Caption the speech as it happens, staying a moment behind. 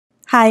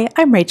Hi,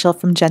 I'm Rachel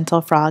from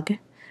Gentle Frog.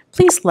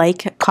 Please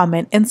like,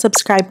 comment, and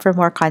subscribe for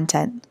more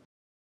content.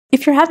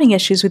 If you're having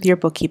issues with your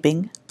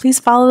bookkeeping,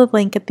 please follow the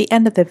link at the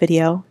end of the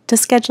video to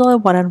schedule a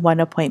one-on-one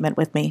appointment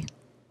with me.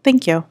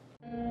 Thank you.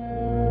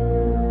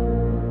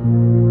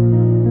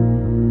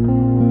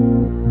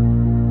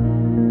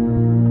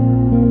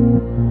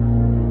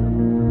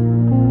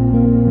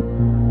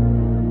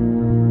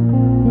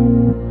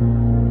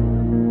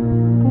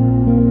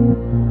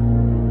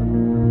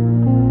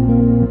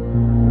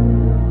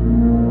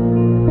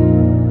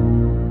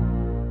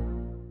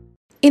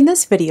 In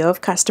this video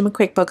of Custom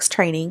QuickBooks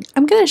training,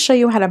 I'm going to show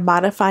you how to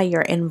modify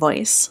your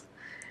invoice.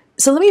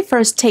 So let me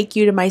first take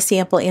you to my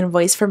sample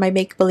invoice for my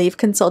make-believe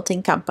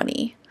consulting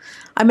company.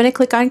 I'm going to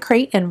click on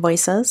Create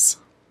Invoices.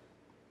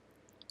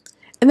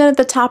 And then at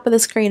the top of the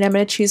screen, I'm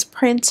going to choose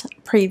Print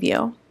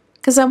Preview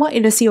because I want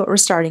you to see what we're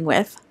starting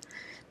with.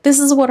 This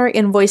is what our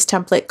invoice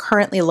template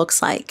currently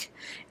looks like.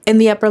 In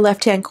the upper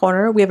left-hand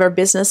corner, we have our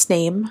business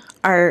name,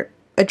 our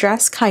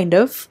address, kind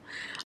of,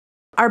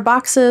 our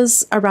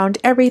boxes around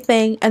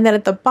everything, and then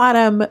at the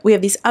bottom we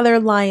have these other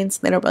lines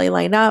that don't really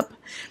line up.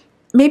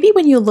 Maybe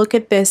when you look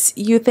at this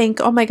you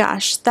think, oh my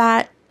gosh,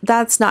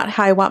 that's not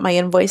how I want my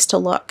invoice to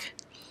look.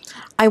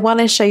 I want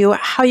to show you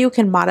how you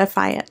can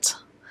modify it.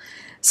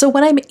 So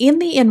when I'm in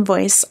the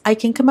invoice, I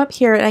can come up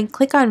here and I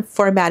click on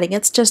formatting.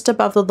 It's just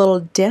above the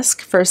little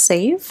disk for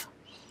save,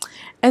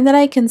 and then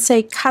I can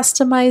say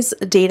customize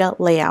data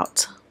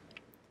layout.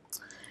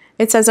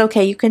 It says,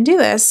 okay, you can do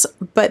this,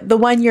 but the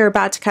one you're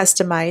about to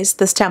customize,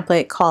 this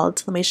template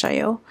called, let me show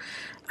you,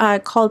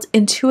 called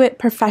Intuit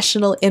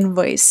Professional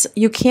Invoice.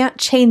 You can't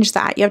change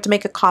that. You have to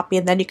make a copy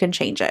and then you can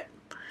change it.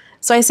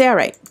 So I say, all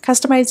right,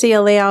 customize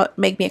data layout,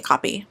 make me a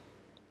copy.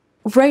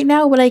 Right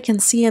now, what I can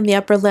see in the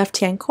upper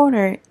left-hand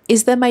corner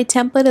is that my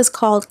template is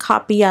called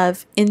Copy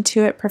of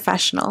Intuit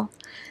Professional.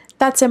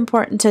 That's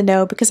important to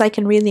know because I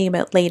can rename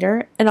it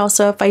later, and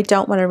also if I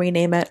don't want to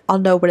rename it, I'll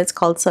know what it's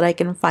called so that I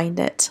can find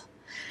it.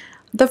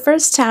 The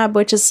first tab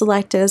which is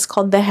selected is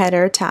called the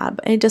Header tab,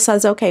 and it just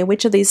says, okay,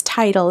 which of these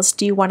titles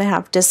do you want to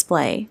have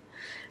display?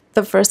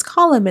 The first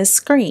column is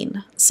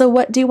Screen, so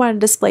what do you want to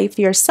display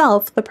for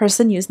yourself, the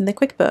person using the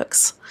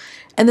QuickBooks?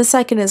 And the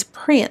second is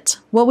Print.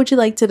 What would you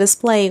like to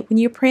display when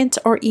you print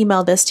or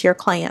email this to your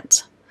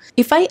client?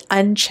 If I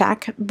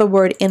uncheck the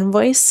word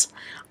invoice,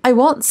 I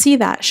won't see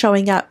that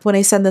showing up when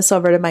I send this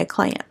over to my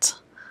client.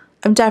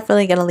 I'm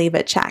definitely going to leave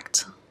it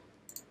checked.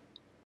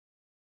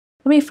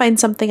 Let me find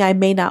something I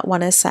may not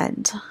want to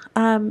send.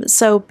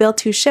 So bill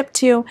to, ship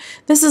to.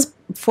 This is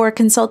for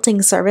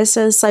consulting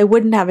services, so I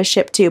wouldn't have a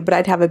ship to, but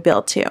I'd have a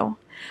bill to.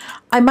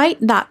 I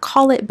might not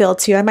call it bill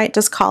to, I might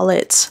just call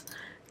it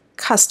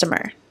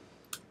customer.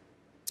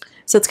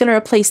 So it's going to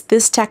replace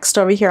this text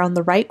over here on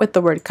the right with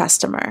the word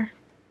customer.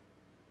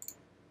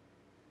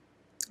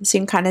 So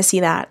you can kind of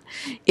see that.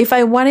 If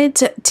I wanted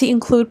to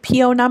include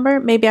PO number,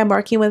 maybe I'm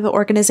working with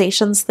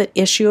organizations that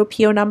issue a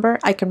PO number,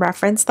 I can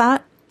reference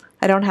that.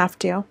 I don't have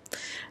to.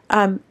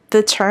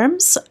 The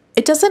terms,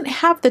 it doesn't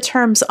have the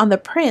terms on the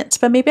print,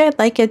 but maybe I'd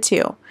like it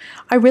to.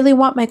 I really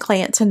want my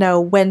client to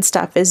know when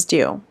stuff is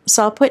due.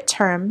 So I'll put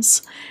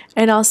terms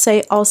and I'll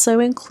say also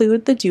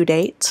include the due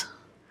date.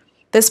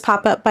 This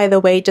pop-up, by the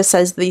way, just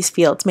says these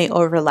fields may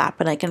overlap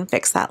and I can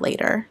fix that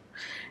later.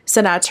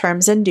 So now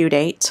terms and due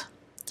date.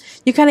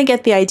 You kind of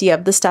get the idea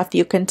of the stuff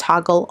you can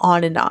toggle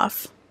on and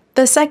off.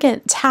 The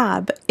second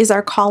tab is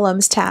our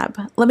Columns tab.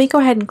 Let me go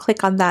ahead and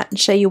click on that and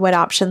show you what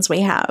options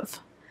we have.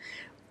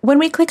 When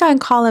we click on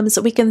Columns,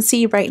 we can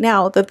see right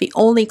now that the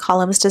only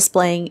columns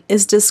displaying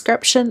is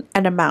description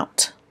and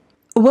amount.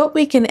 What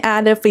we can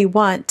add if we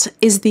want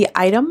is the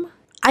item.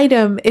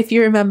 Item, if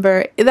you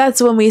remember,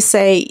 that's when we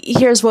say,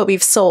 here's what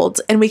we've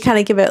sold, and we kind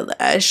of give it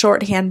a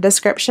shorthand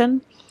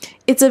description.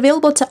 It's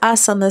available to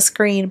us on the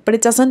screen, but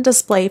it doesn't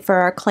display for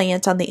our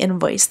client on the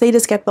invoice. They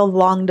just get the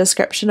long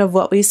description of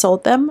what we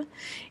sold them.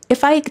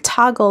 If I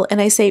toggle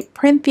and I say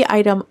print the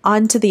item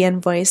onto the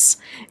invoice,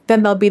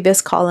 then there'll be this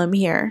column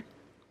here.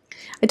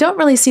 I don't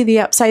really see the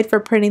upside for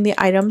printing the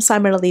item, so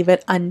I'm going to leave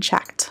it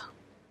unchecked.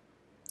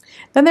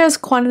 Then there's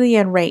quantity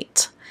and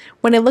rate.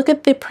 When I look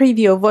at the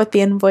preview of what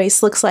the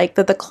invoice looks like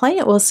that the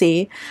client will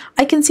see,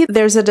 I can see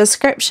there's a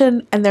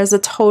description and there's a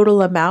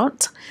total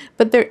amount,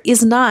 but there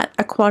is not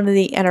a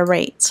quantity and a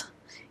rate.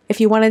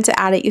 If you wanted to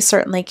add it, you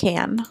certainly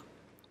can.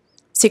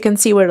 So you can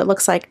see what it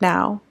looks like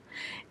now.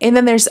 And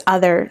then there's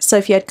other, so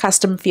if you had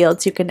custom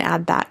fields, you can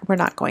add that. We're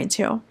not going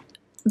to.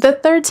 The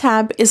third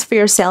tab is for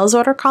your sales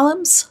order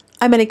columns.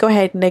 I'm going to go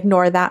ahead and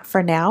ignore that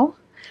for now.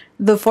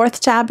 The fourth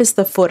tab is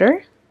the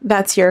footer.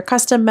 That's your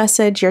custom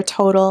message, your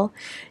total.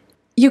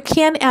 You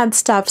can add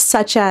stuff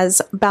such as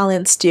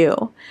balance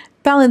due.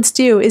 Balance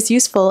due is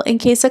useful in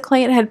case a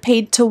client had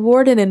paid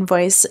toward an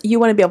invoice. You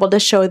want to be able to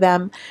show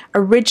them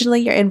originally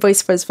your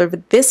invoice was for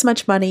this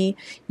much money,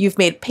 you've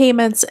made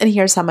payments, and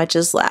here's how much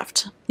is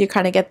left. You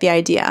kind of get the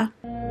idea.